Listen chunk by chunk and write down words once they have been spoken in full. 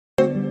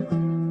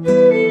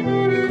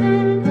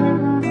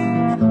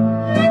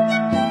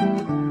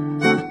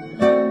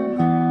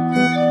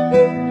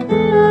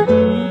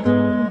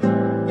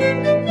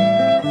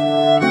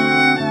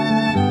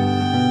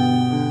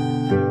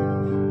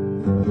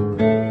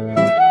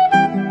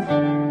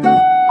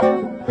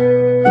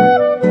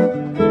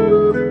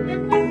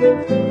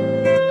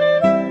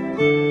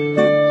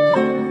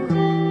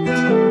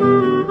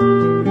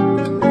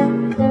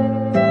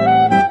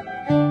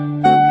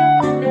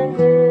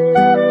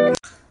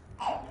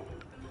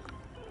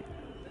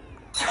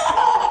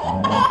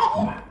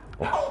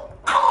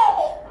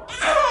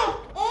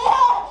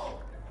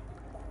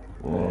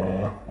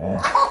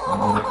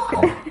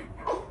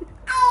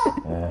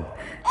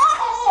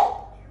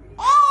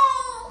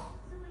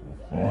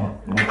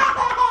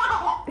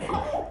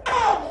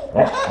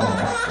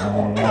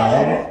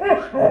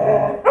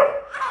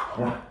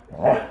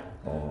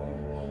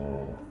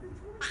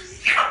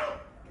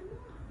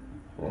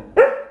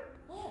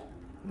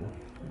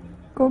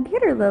Go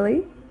get her,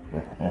 Lily.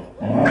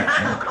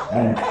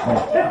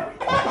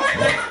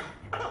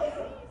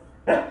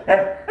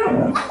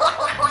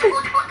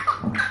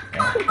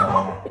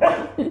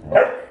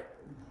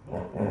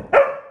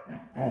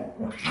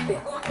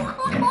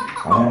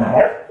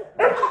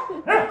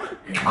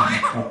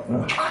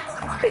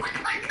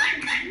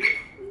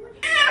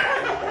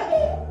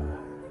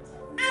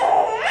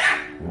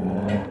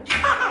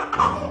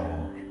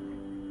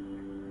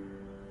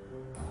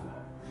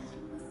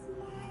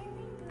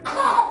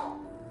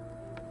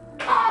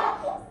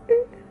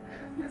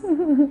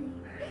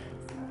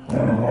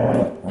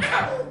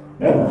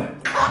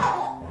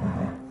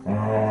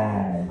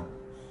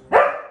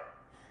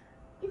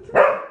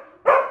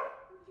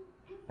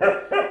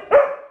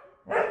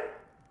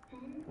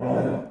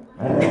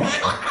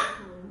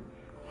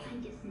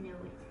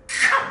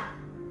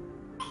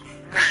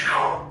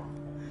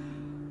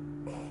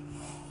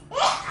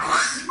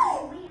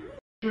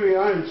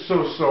 I'm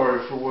so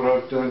sorry for what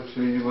I've done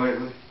to you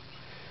lately.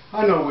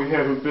 I know we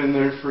haven't been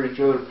there for each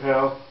other,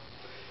 pal.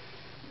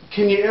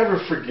 Can you ever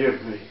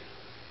forgive me?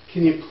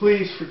 Can you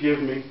please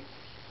forgive me?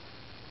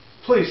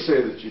 Please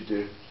say that you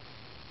do.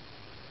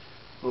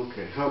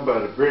 Okay, how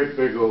about a great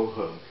big old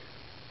hug?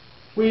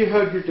 Will you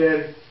hug your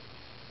daddy?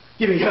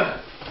 Give me a hug.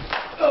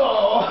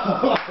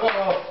 Oh,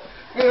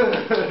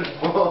 good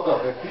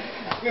boy.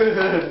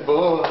 Good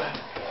boy.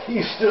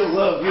 You still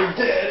love your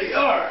daddy.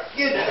 All right,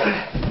 get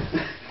down.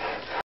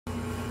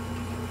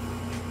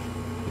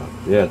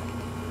 Yeah.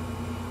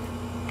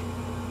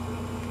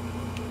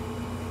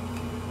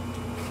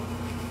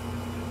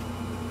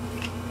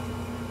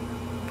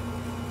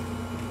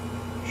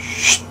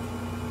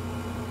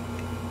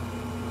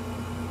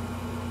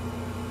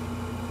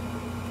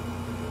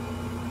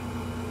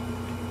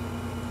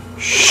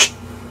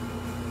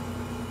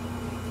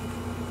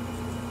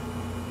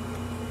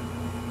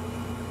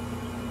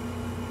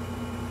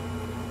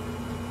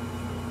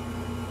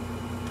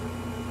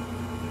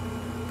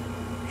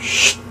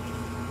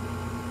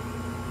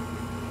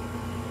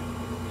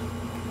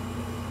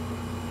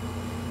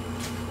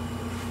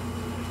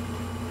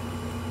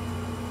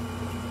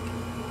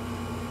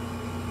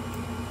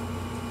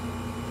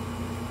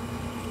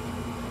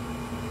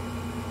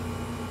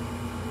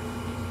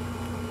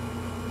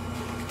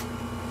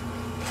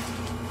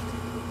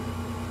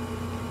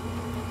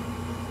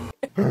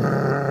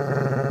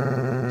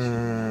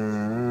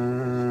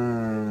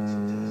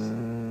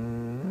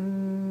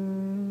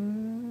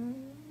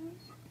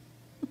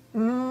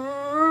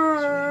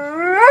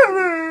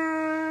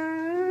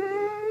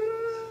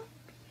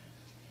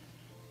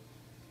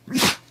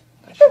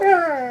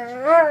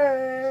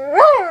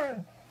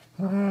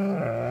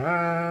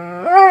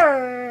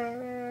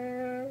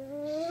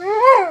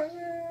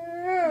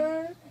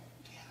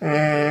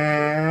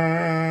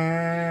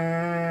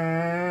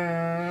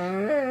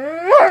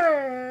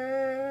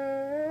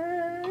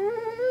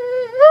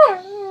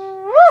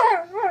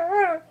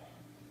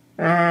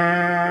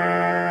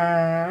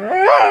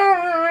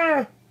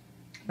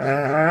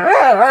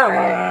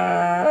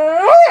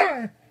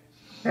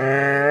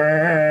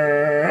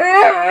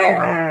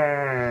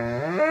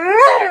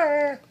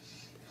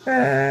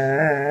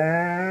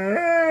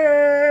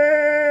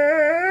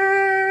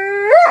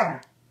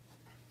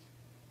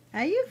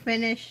 Are you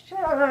finished?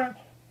 Oh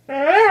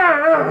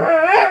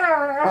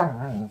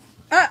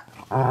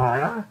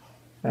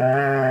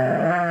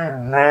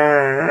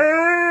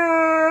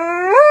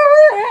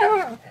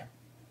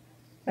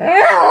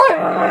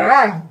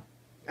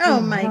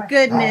my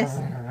goodness.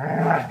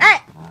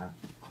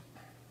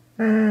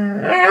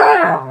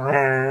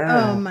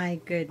 Oh my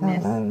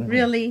goodness.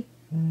 Really?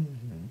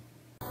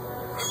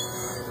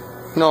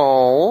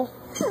 No.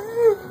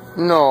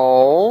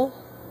 No.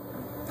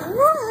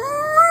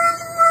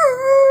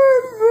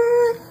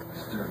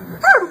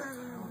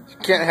 You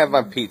can't have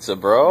my pizza,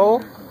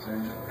 bro.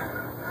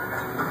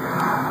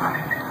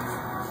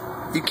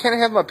 You can't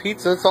have my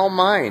pizza, it's all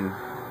mine.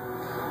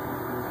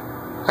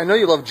 I know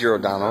you love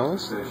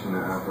Giordano's,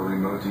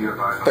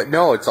 but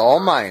no, it's all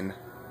mine.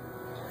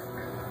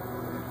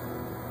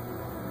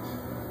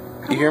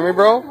 You hear me,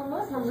 bro?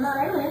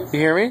 You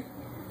hear me?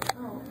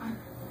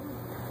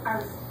 I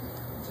was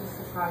just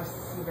surprised to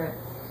see that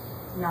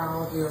not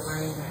all of you are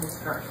wearing the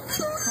headscarf.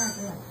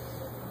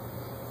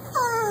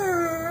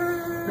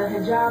 The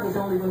hijab is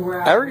only when we're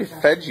out. I already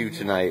fed you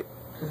tonight.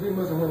 Because we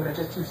Muslim women are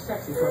just too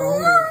sexy for our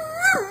own.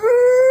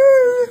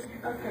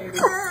 Okay.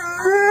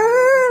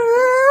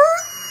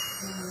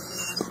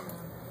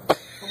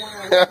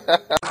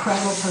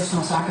 Incredible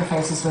personal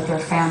sacrifices with their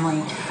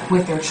family,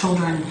 with their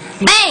children.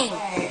 Bang!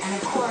 And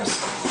of course,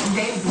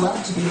 they'd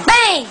love to be.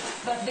 Bang!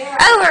 But they're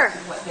Over!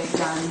 What they've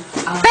done.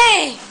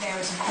 Bang!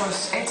 There's of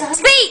course. It's a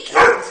Speak!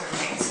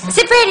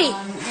 Sit pretty!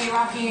 The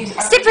Iraqis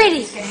are Sit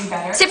pretty! getting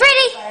better. Sit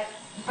pretty!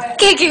 But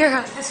Good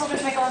girl! the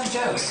soldiers make a lot of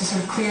jokes to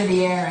sort of clear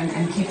the air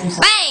and keep themselves.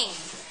 Bang!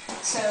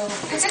 So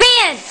it's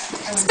Spin!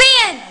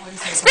 Spin!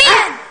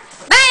 Spin!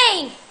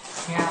 Bang!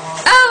 Yeah,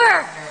 well, Over!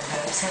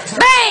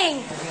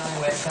 Bang! we're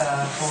dealing with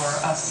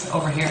for us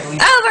over here. We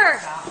Over!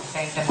 stop and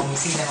thank them when we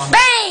see them on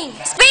Bang!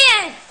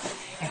 Spin!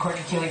 And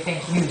Courtney Keeley,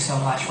 thank you so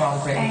much for all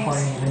the great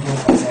reporting you've been doing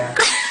up there.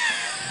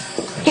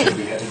 Should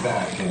be headed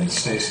back and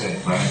stay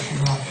safe, right?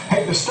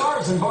 Hey, the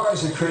stars and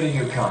bars are creating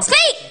new content.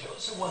 Speak!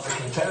 Those who want the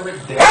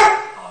Confederate Day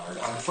honored,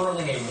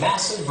 unfurling a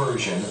massive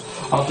version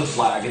of the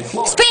flag in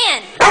Florida.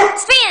 Spin!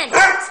 Spin!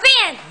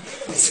 Spin!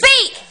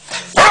 Speak!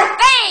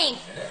 Bang!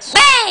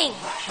 Bang!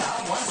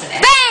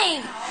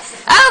 Bang!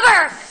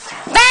 Over!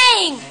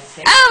 Bang!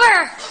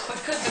 Over! But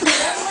could the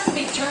Kremlin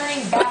be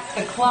turning back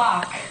the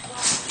clock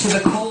to the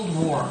Cold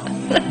War?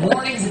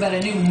 Warnings about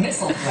a new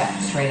missile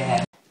threat straight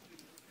ahead.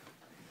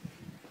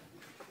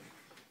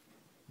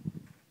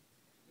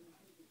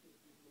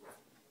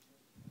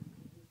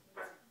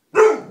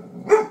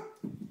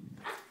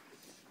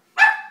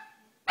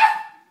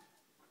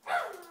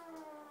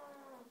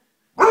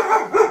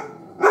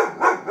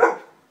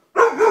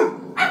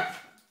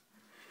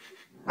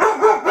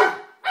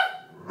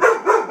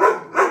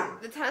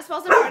 The tennis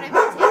balls are burning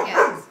my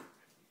tickets.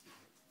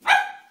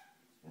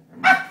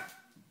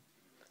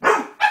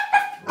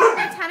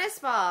 Your tennis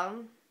ball.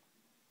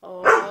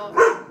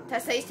 Oh,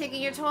 Tessa, he's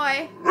taking your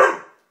toy.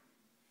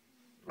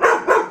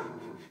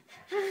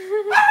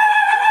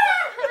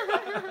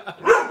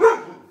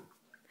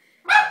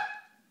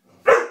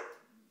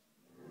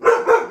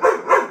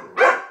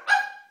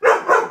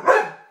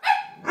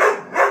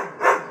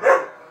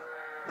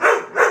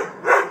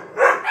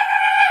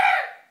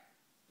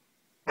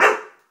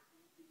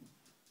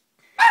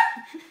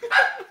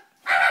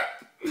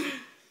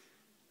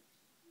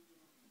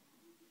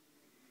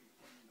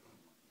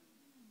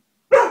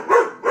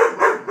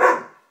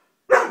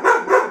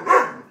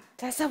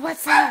 Tessa,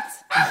 what's that?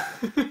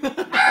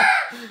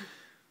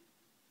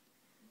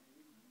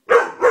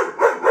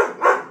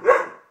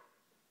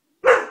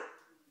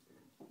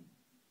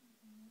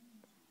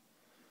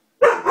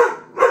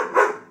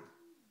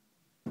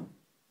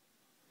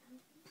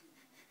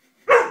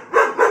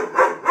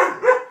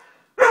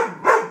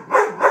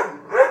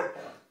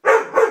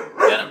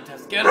 Get him,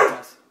 Tess. Get him,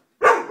 Tess.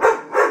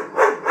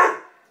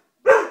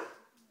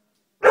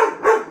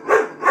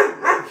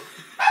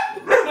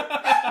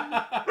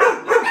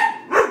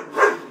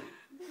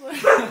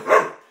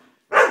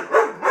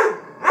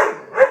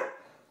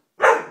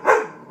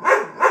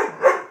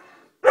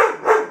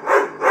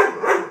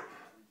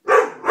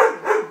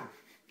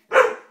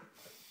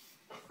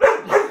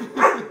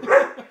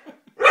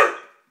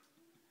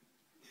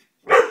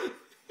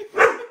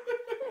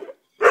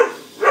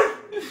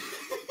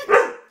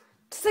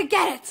 Tessa,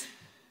 get it!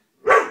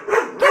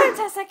 Get him,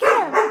 Tessa,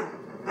 get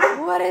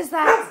him! What is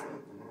that?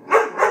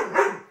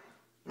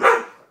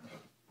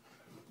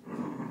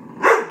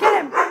 Get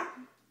him!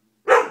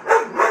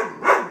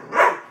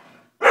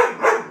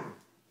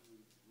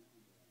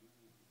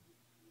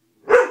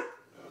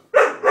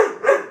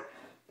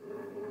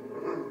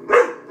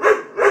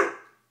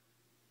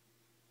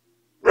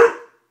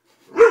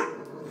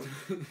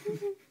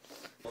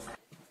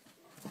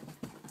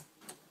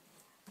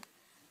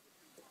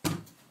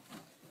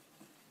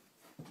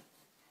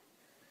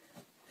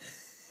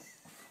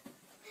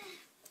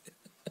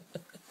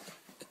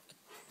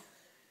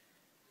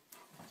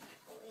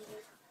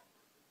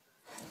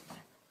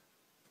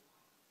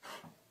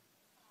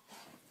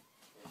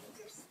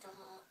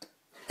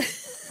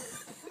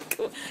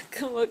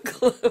 Come on,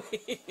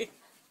 Chloe.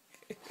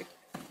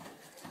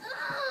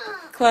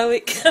 Chloe,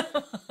 come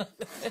on.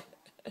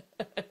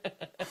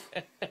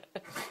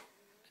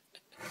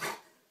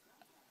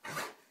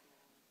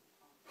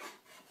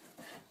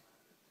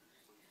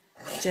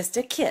 Just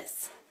a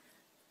kiss.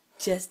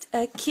 Just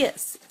a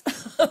kiss.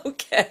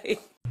 Okay.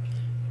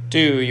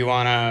 Do you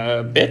want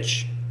a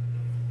bitch?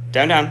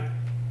 Down, down.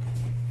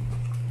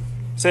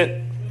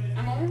 Sit.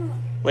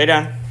 Lay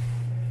down.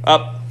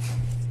 Up.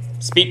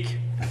 Speak.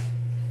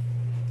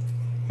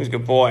 Who's a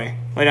good boy?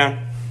 Lay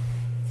down.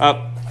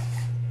 Up.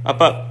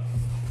 Up, up.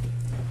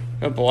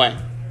 Good boy.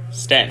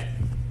 Stay.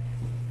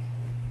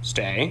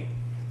 Stay.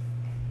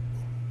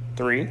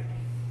 3,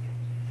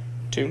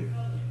 2,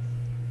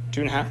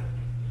 2.5,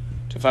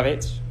 2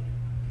 5/8,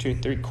 2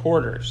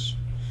 3/4,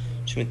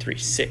 2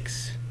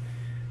 3/6.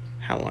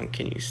 How long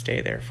can you stay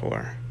there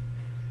for?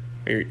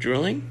 Are you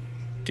drooling?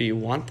 Do you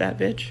want that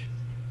bitch?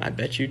 I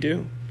bet you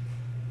do.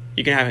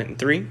 You can have it in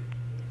 3,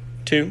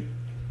 2,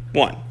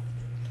 1.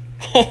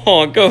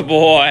 Oh, good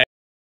boy.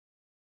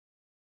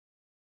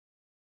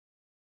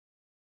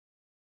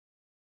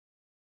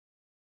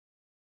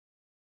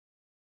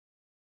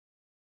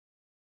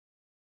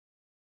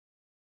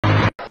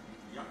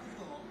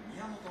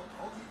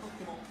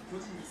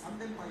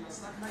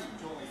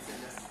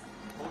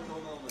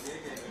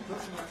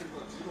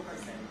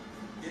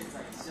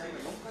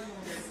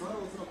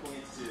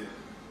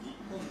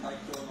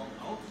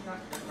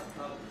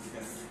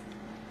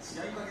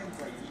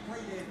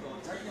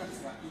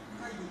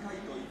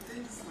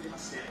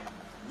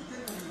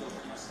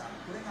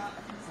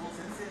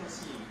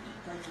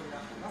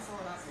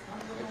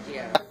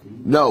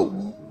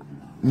 No.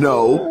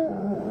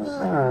 No.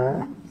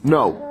 No.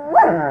 No.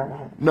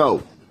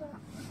 No.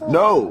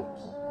 No.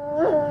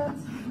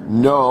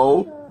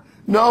 No.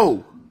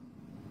 No.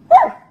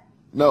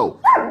 No.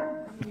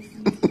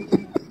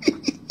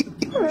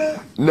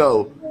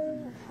 No.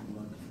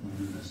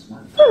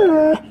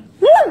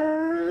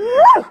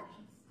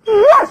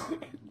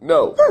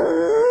 No.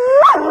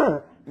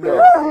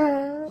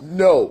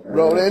 No.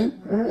 Ronan?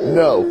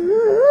 No.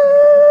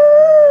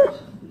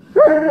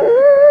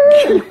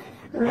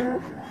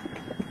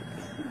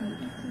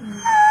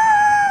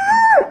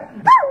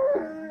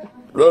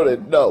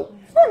 Ronan, no.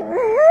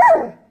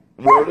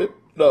 Ronan,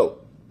 no.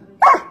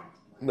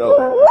 No.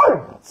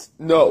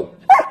 No.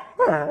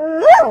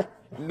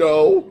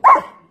 No.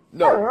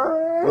 No.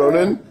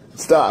 Ronan,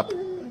 stop.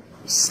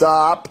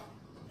 Stop.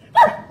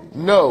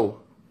 No.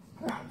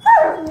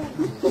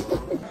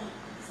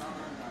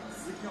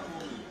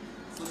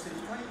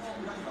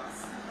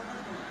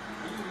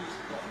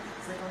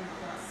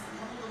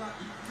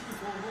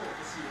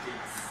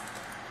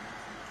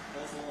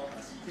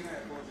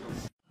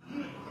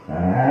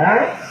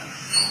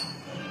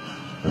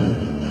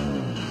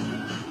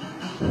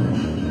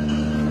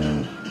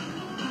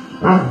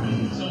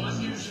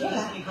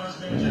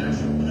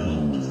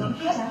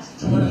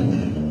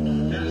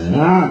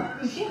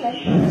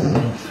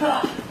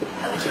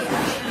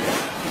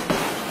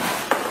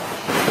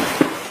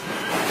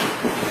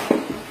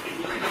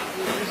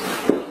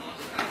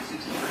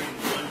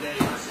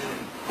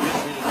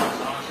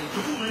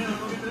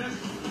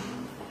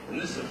 And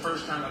this is the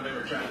first time I've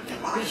ever tried to do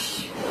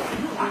this. You're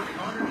working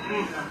harder than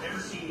anything I've ever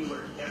seen you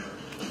work, ever.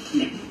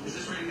 Is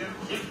this ready to go?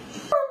 Yep.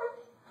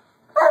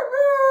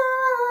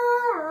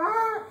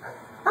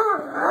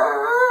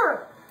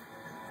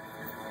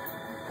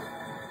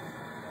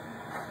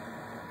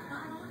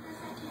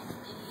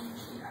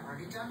 I've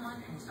already done one,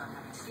 and he's not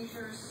having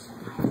seizures.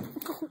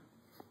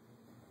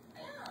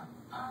 Yeah.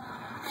 I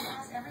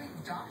asked every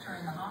doctor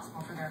in the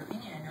hospital for their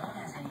opinion, and no one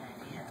has any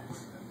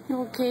ideas.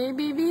 You okay,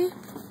 baby?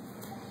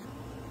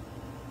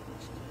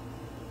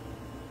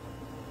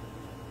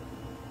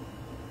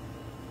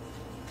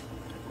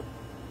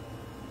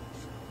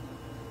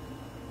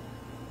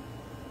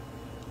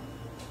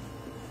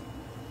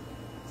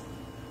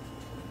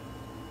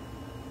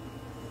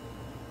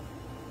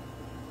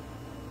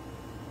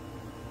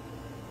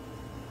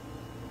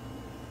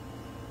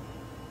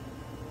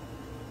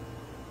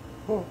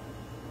 Oh.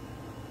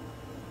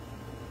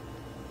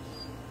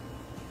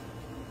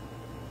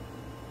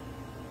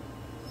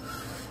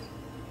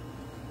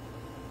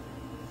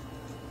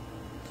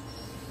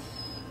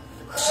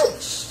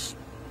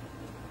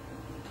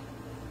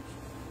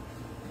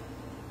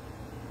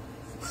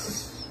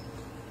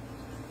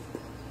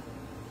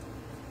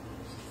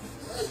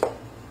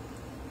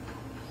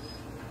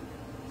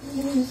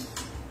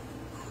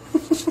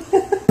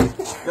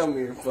 Come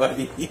here,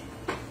 buddy.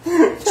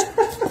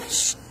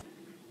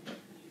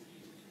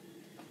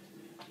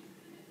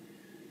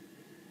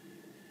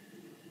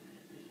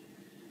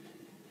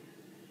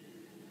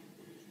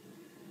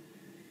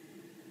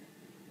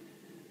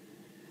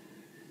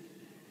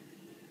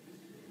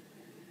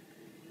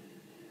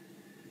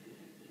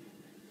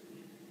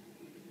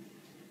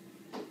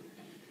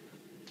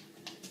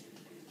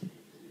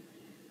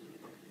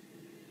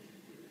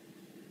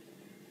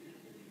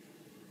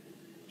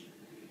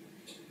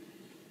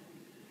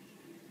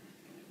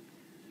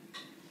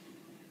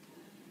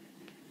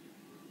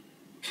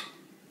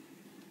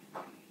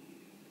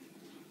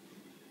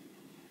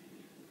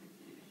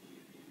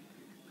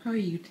 Are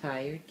you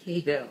tired,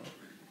 Kato?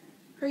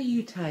 Are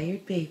you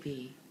tired,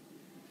 baby?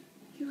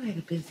 You had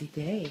a busy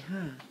day,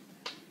 huh?